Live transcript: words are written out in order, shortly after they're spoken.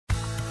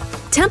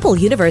Temple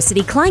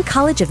University Klein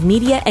College of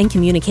Media and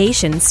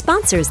Communication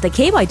sponsors the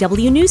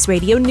KYW News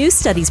Radio News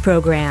Studies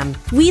program.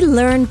 We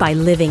learn by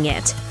living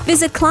it.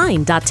 Visit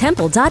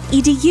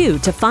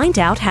klein.temple.edu to find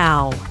out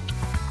how.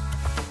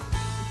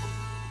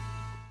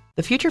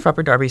 The future of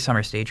Upper Darby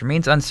Summer Stage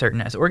remains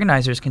uncertain as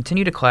organizers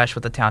continue to clash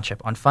with the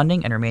township on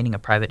funding and remaining a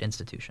private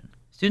institution.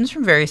 Students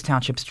from various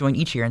townships join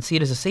each year and see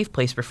it as a safe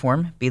place to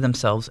perform, be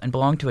themselves, and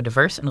belong to a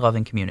diverse and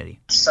loving community.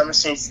 Summer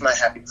Stage is my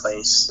happy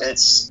place.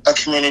 It's a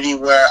community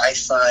where I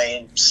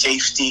find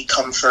safety,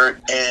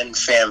 comfort, and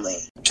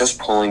family. Just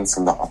pulling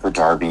from the Upper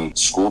Darby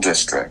School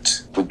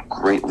District would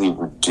greatly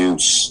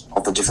reduce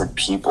all the different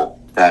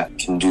people that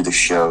can do the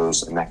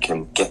shows and that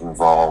can get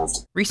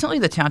involved. Recently,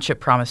 the township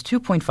promised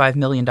 $2.5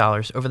 million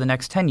over the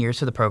next 10 years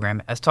to the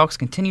program as talks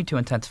continue to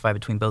intensify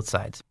between both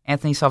sides.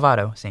 Anthony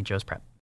Salvato, St. Joe's Prep.